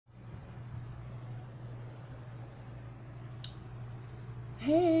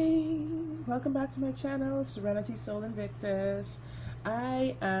Hey, welcome back to my channel, Serenity Soul Invictus.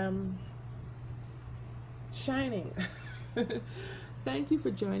 I am shining. Thank you for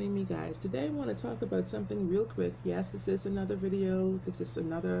joining me, guys. Today I want to talk about something real quick. Yes, this is another video.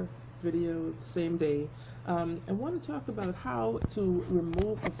 Same day. I want to talk about how to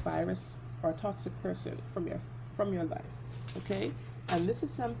remove a virus or a toxic person from your life. Okay, and this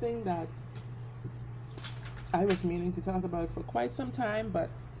is something that I was meaning to talk about for quite some time, but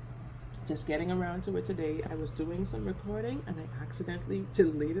just getting around to it today. I was doing some recording and I accidentally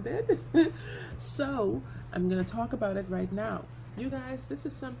deleted it. So I'm going to talk about it right now. You guys, this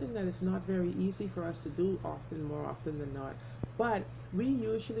is something that is not very easy for us to do more often than not. But we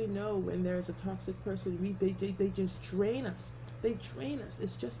usually know when there's a toxic person, they just drain us. They drain us.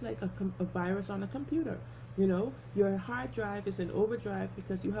 It's just like a virus on a computer. You know, your hard drive is in overdrive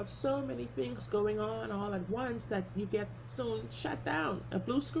because you have so many things going on all at once that you get soon shut down. A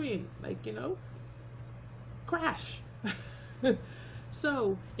blue screen, like, crash.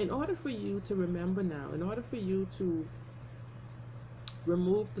 So, in order for you to remember now, in order for you to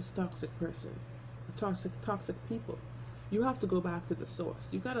remove this toxic person, toxic people, you have to go back to the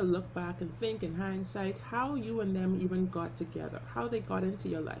source. You got to look back and think in hindsight how you and them even got together, how they got into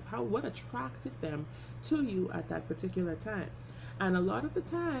your life, what attracted them to you at that particular time. And a lot of the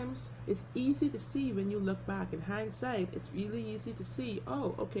times it's easy to see when you look back in hindsight. It's really easy to see,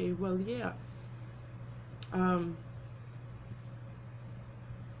 oh, okay, well, yeah,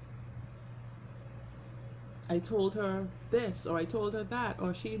 I told her this, or I told her that,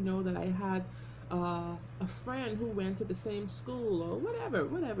 or she know that I had a friend who went to the same school, or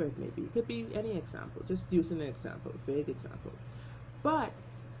whatever it may be. It could be any example, just using an example, vague example. But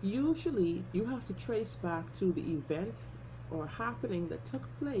usually you have to trace back to the event or happening that took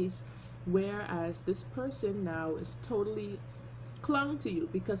place, whereas this person now is totally clung to you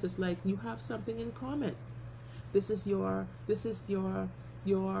because it's like you have something in common. This is your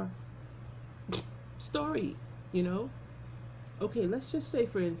story, you know? Okay, let's just say,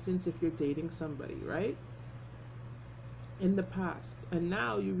 for instance, if you're dating somebody, right? In the past, and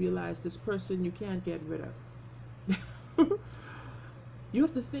now you realize this person you can't get rid of. You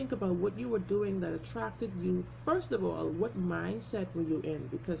have to think about what you were doing that attracted you. First of all, what mindset were you in?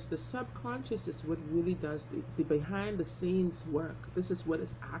 Because the subconscious is what really does the behind the scenes work. This is what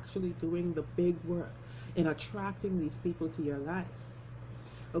is actually doing the big work in attracting these people to your life.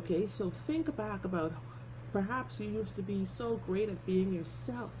 Okay, so think back about perhaps you used to be so great at being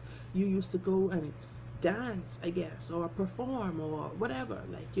yourself. You used to go and dance, I guess, or perform or whatever.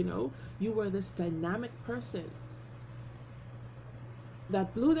 Like, you were this dynamic person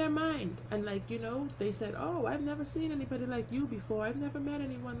that blew their mind. And like, they said, oh, I've never seen anybody like you before. I've never met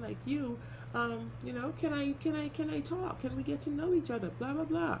anyone like you. Can I talk? Can we get to know each other? Blah, blah,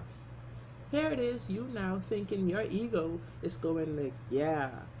 blah. Here it is, you now thinking your ego is going like,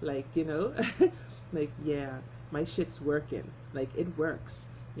 yeah, like, like, yeah, my shit's working. Like, it works,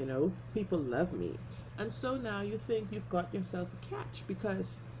 people love me. And so now you think you've got yourself a catch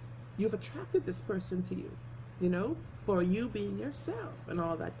because you've attracted this person to you, for you being yourself and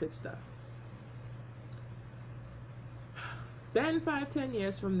all that good stuff. Then 5-10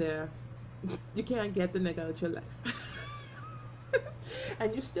 years from there, you can't get the nigga out your life.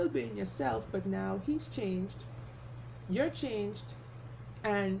 And you're still being yourself, but now he's changed, you're changed,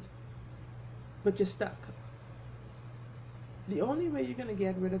 but you're stuck. The only way you're going to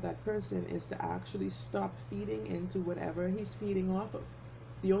get rid of that person is to actually stop feeding into whatever he's feeding off of.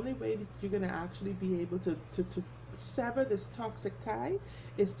 The only way that you're going to actually be able to sever this toxic tie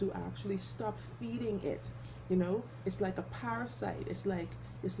is to actually stop feeding it. It's like a parasite. It's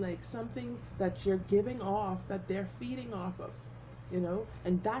like something that you're giving off that they're feeding off of.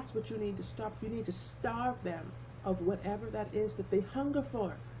 And that's what you need to stop. You need to starve them of whatever that is that they hunger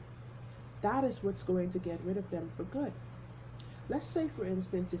for. That is what's going to get rid of them for good. Let's say, for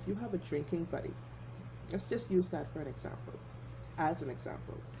instance, if you have a drinking buddy, let's just use that for an example, as an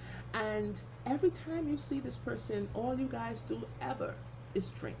example. And every time you see this person, all you guys do ever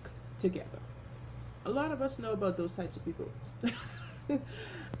is drink together. A lot of us know about those types of people.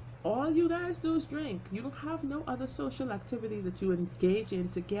 All you guys do is drink. You don't have no other social activity that you engage in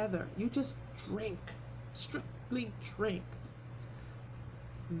together. You just drink, strictly drink.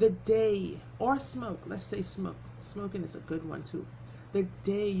 The day, or smoke, let's say smoke. Smoking is a good one too. The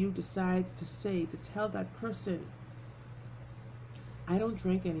day you decide to tell that person, I don't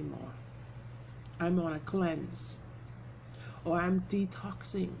drink anymore. I'm on a cleanse. Or I'm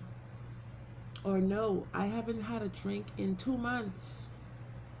detoxing. Or no, I haven't had a drink in 2 months.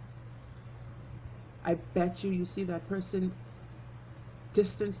 I bet you see that person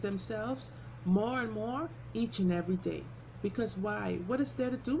distance themselves more and more each and every day. Because why? What is there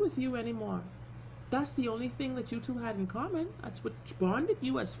to do with you anymore? That's the only thing that you two had in common. That's what bonded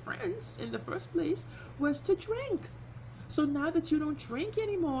you as friends in the first place, was to drink. So now that you don't drink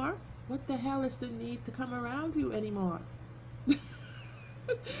anymore, what the hell is the need to come around you anymore?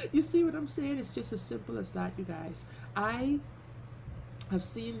 You see what I'm saying? It's just as simple as that, you guys. I have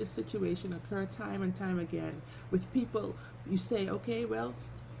seen this situation occur time and time again with people. You say, okay, well,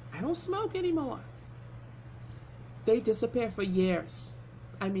 I don't smoke anymore. They disappear for years.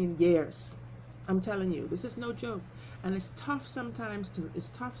 I mean, years. I'm telling you, this is no joke. And it's tough sometimes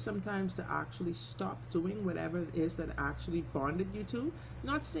to actually stop doing whatever it is that actually bonded you two. I'm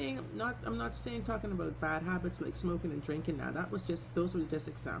not saying talking about bad habits like smoking and drinking now. Those were just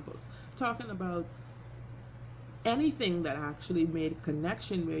examples. Talking about anything that actually made a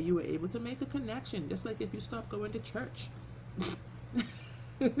connection, where you were able to make a connection, just like if you stop going to church.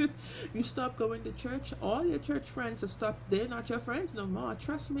 You stop going to church, all your church friends they're not your friends no more.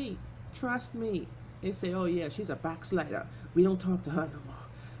 Trust me. They say, oh yeah, she's a backslider, we don't talk to her no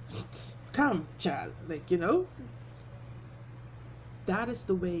more. Come, child. That is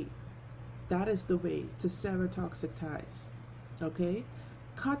the way to sever toxic ties. Okay?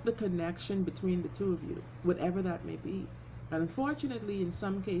 Cut the connection between the two of you, whatever that may be. And unfortunately, in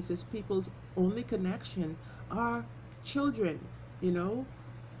some cases, people's only connection are children,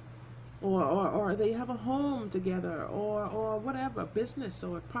 or they have a home together, or whatever, business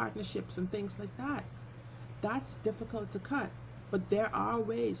or partnerships and things like that. That's difficult to cut. But there are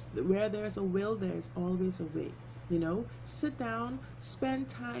ways. Where there's a will, there's always a way. Sit down, spend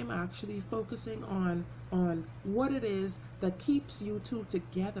time actually focusing on what it is that keeps you two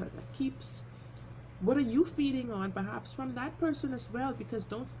together, what are you feeding on, perhaps from that person as well, because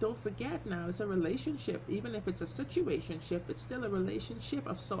don't forget, now it's a relationship. Even if it's a situationship, it's still a relationship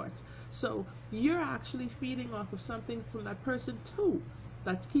of sorts. So you're actually feeding off of something from that person too,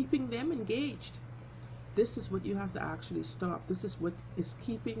 that's keeping them engaged. This is what you have to actually stop. This is what is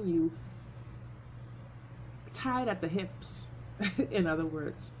keeping you tied at the hips, in other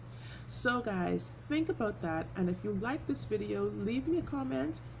words. So guys, think about that. And if you like this video, leave me a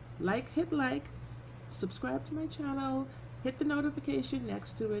comment, hit like, subscribe to my channel, hit the notification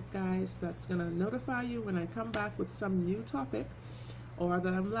next to it, guys. That's gonna notify you when I come back with some new topic, or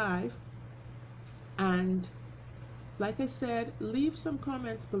that I'm live. And like I said, leave some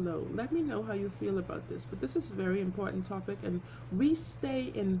comments below. Let me know how you feel about this. But this is a very important topic, and we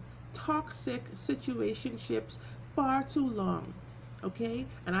stay in toxic situationships far too long. Okay?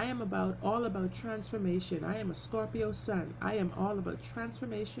 And I am all about transformation. I am a Scorpio sun. I am all about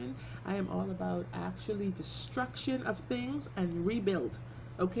transformation. I am all about actually destruction of things and rebuild.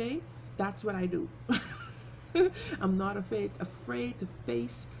 Okay? That's what I do. I'm not afraid to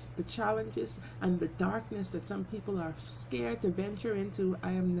face the challenges and the darkness that some people are scared to venture into.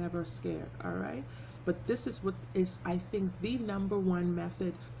 I am never scared, all right? But this is what is, I think, the #1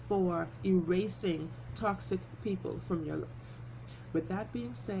 method for erasing toxic people from your life. With that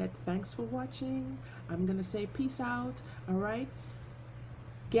being said, thanks for watching. I'm going to say peace out, all right?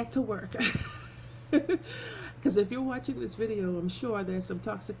 Get to work. Because if you're watching this video, I'm sure there's some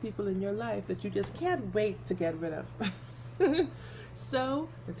toxic people in your life that you just can't wait to get rid of. So,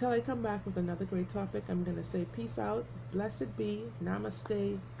 until I come back with another great topic, I'm going to say peace out. Blessed be.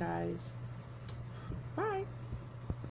 Namaste, guys.